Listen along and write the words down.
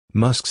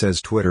Musk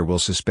says Twitter will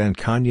suspend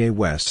Kanye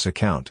West's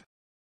account.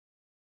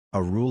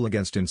 A rule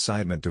against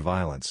incitement to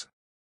violence.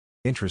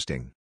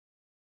 Interesting.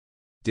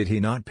 Did he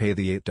not pay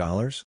the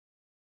 $8?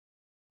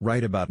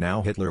 Right about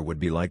now Hitler would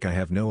be like, I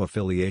have no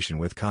affiliation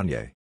with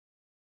Kanye.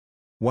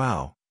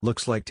 Wow,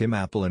 looks like Tim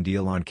Apple and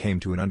Elon came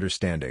to an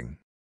understanding.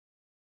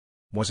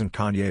 Wasn't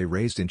Kanye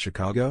raised in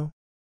Chicago?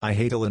 I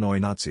hate Illinois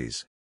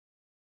Nazis.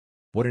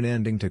 What an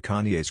ending to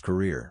Kanye's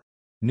career.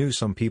 Knew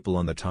some people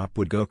on the top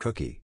would go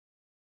cookie.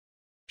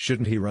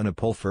 Shouldn't he run a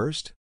poll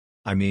first?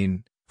 I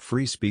mean,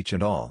 free speech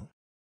and all.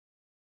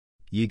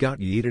 Ye got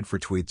yeeted for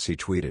tweets he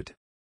tweeted.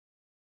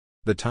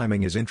 The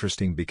timing is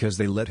interesting because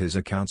they let his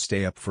account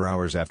stay up for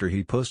hours after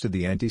he posted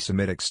the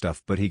anti-Semitic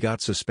stuff, but he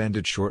got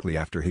suspended shortly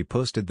after he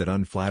posted that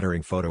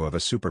unflattering photo of a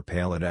super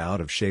pale and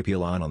out-of-shape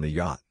Elon on the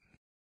yacht.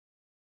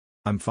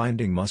 I'm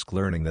finding Musk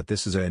learning that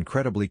this is an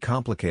incredibly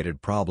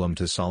complicated problem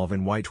to solve,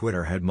 and why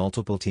Twitter had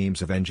multiple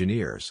teams of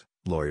engineers,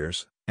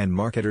 lawyers, and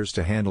marketers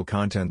to handle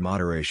content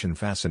moderation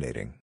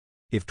fascinating.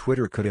 If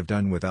Twitter could have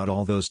done without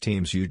all those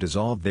teams you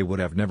dissolved, they would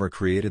have never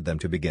created them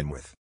to begin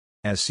with.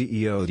 As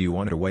CEO, do you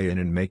want to weigh in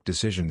and make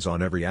decisions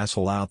on every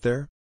asshole out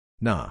there?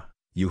 Nah,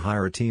 you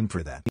hire a team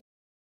for that.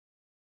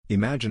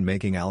 Imagine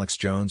making Alex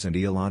Jones and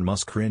Elon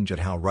Musk cringe at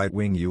how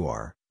right-wing you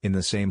are, in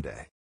the same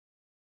day.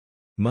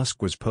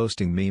 Musk was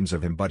posting memes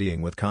of him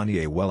buddying with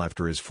Kanye well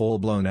after his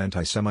full-blown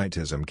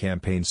anti-Semitism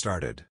campaign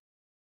started.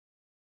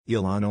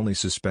 Elon only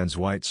suspends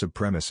white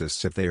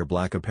supremacists if they are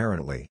black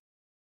apparently.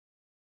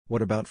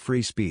 What about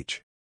free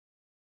speech?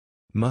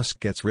 Musk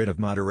gets rid of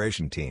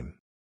moderation team.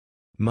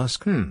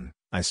 Musk,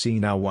 I see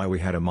now why we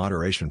had a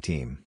moderation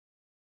team.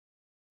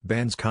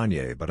 Bans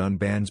Kanye but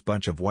unbans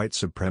bunch of white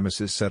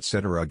supremacists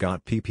etc.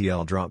 Got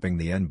PPL dropping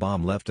the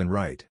N-bomb left and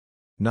right.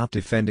 Not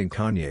defending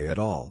Kanye at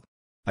all.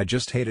 I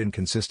just hate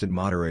inconsistent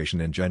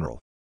moderation in general.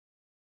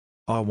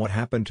 What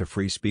happened to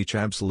free speech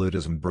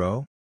absolutism,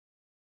 bro?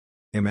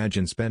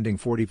 Imagine spending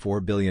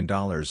 $44 billion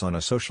on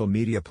a social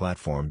media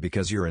platform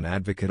because you're an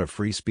advocate of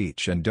free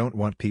speech and don't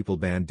want people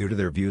banned due to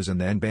their views, and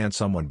then ban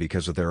someone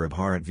because of their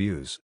abhorrent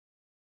views.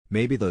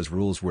 Maybe those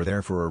rules were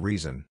there for a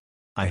reason.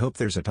 I hope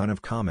there's a ton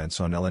of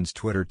comments on Elon's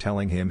Twitter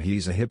telling him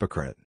he's a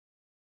hypocrite.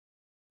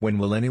 When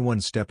will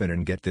anyone step in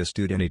and get this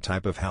dude any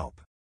type of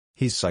help?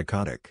 He's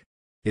psychotic.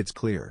 It's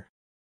clear.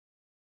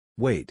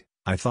 Wait,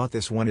 I thought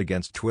this went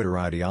against Twitter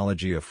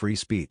ideology of free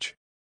speech.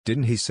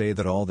 Didn't he say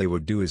that all they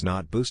would do is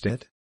not boost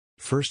it?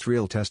 First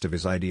real test of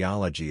his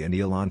ideology and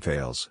Elon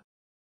fails.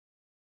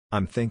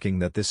 I'm thinking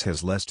that this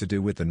has less to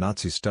do with the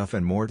Nazi stuff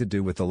and more to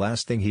do with the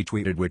last thing he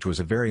tweeted, which was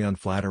a very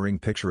unflattering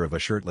picture of a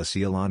shirtless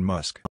Elon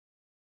Musk.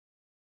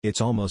 It's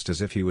almost as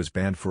if he was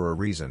banned for a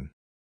reason.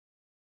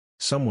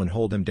 Someone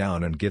hold him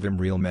down and give him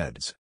real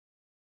meds.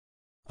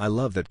 I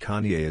love that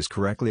Kanye is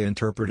correctly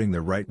interpreting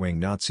the right-wing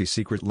Nazi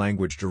secret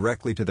language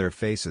directly to their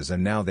faces,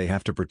 and now they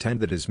have to pretend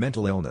that his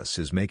mental illness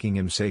is making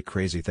him say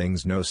crazy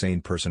things no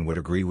sane person would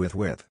agree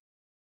with.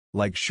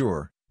 Like,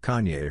 sure,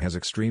 Kanye has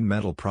extreme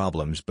mental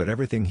problems, but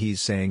everything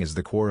he's saying is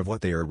the core of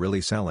what they are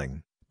really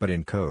selling, but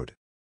in code.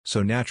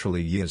 So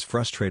naturally Ye is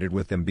frustrated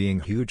with them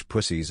being huge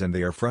pussies, and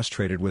they are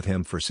frustrated with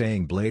him for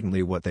saying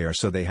blatantly what they are,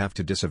 so they have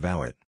to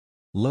disavow it.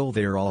 Lol,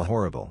 they are all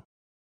horrible.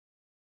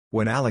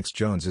 When Alex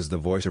Jones is the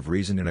voice of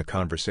reason in a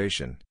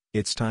conversation,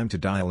 it's time to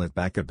dial it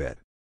back a bit.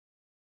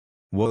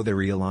 Whoa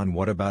there Elon,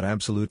 what about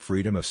absolute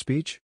freedom of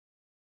speech?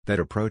 That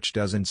approach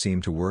doesn't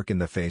seem to work in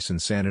the face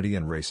insanity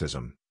and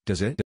racism,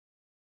 does it?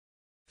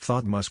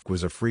 Thought Musk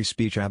was a free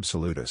speech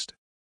absolutist.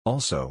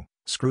 Also,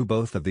 screw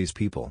both of these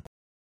people.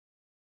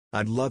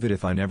 I'd love it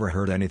if I never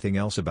heard anything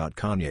else about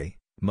Kanye,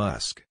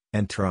 Musk,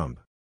 and Trump.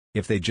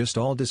 If they just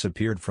all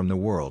disappeared from the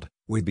world,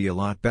 we'd be a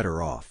lot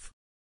better off.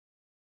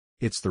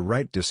 It's the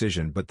right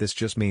decision, but this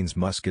just means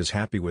Musk is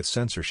happy with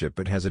censorship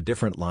but has a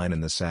different line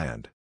in the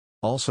sand.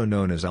 Also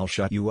known as I'll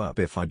shut you up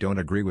if I don't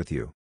agree with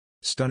you.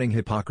 Stunning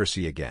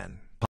hypocrisy again.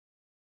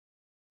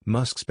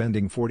 Musk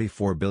spending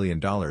 $44 billion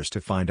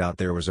to find out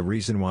there was a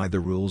reason why the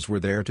rules were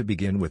there to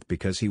begin with,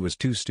 because he was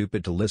too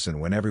stupid to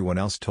listen when everyone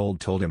else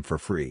told him for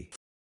free.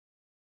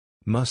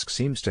 Musk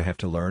seems to have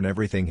to learn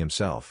everything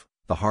himself,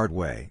 the hard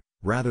way,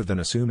 rather than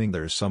assuming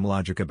there's some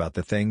logic about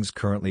the things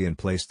currently in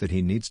place that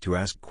he needs to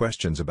ask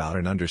questions about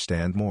and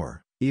understand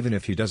more, even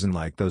if he doesn't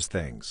like those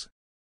things.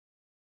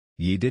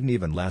 Ye didn't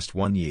even last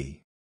one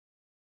ye.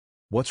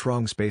 What's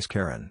wrong, Space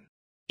Karen?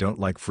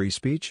 Don't like free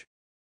speech?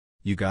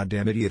 You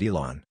goddamn idiot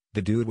Elon.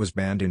 The dude was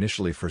banned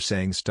initially for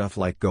saying stuff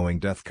like going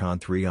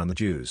DEFCON 3 on the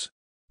Jews.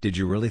 Did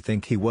you really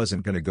think he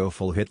wasn't gonna go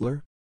full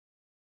Hitler?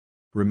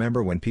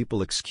 Remember when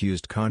people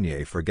excused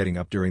Kanye for getting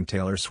up during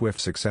Taylor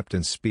Swift's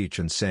acceptance speech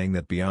and saying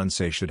that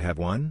Beyoncé should have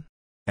won?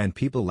 And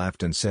people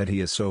laughed and said he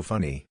is so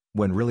funny,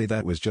 when really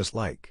that was just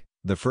like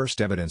the first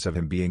evidence of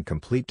him being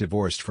complete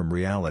divorced from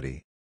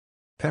reality.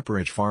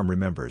 Pepperidge Farm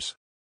remembers.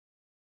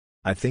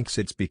 I think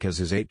it's because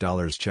his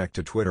 $8 check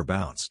to Twitter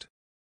bounced.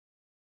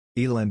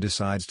 Elon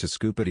decides to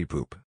scoopity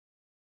poop.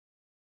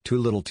 Too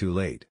little too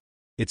late.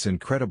 It's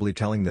incredibly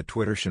telling that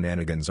Twitter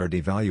shenanigans are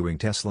devaluing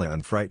Tesla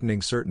and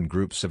frightening certain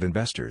groups of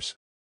investors.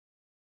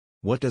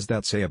 What does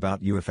that say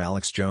about you if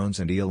Alex Jones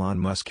and Elon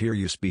Musk hear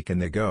you speak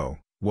and they go,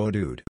 "Whoa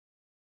dude"?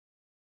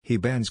 He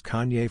bans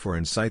Kanye for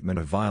incitement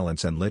of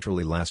violence and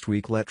literally last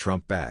week let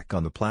Trump back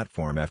on the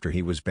platform after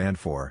he was banned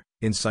for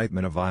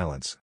incitement of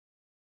violence.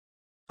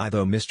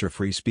 Though Mr.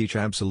 Free Speech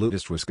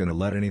absolutist was gonna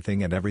let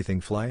anything and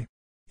everything fly?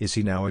 Is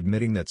he now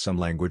admitting that some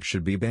language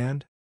should be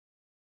banned?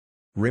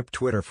 RIP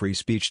Twitter Free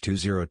Speech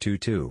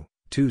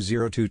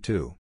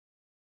 2022.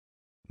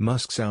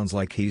 Musk sounds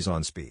like he's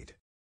on speed.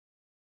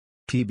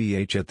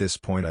 TBH at this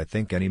point I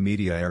think any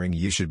media airing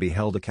you should be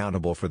held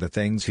accountable for the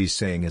things he's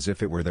saying as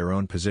if it were their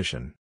own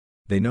position.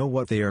 They know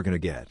what they are gonna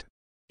get.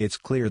 It's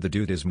clear the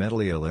dude is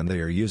mentally ill and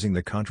they are using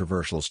the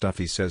controversial stuff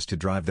he says to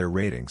drive their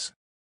ratings.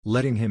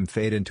 Letting him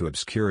fade into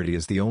obscurity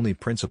is the only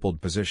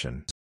principled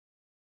position.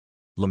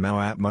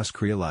 Lamau at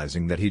Musk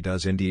realizing that he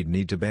does indeed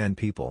need to ban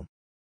people.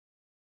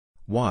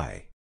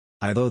 Why?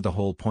 Although the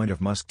whole point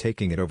of Musk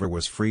taking it over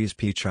was free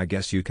speech, I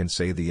guess you can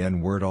say the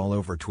N-word all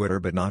over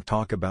Twitter but not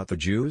talk about the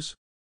Jews?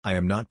 I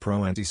am not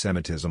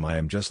pro-anti-Semitism, I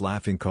am just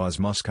laughing cause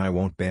Musk I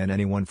won't ban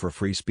anyone for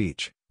free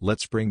speech.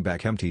 Let's bring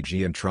back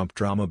MTG and Trump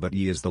drama but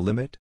is the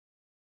limit?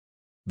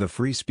 The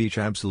free speech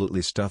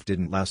absolutely stuff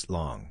didn't last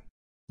long.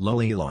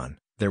 Lol Elon,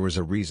 there was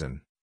a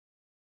reason.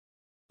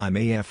 I'm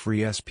AF free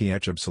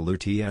SPH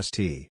absolute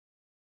EST.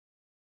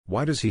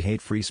 Why does he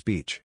hate free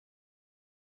speech?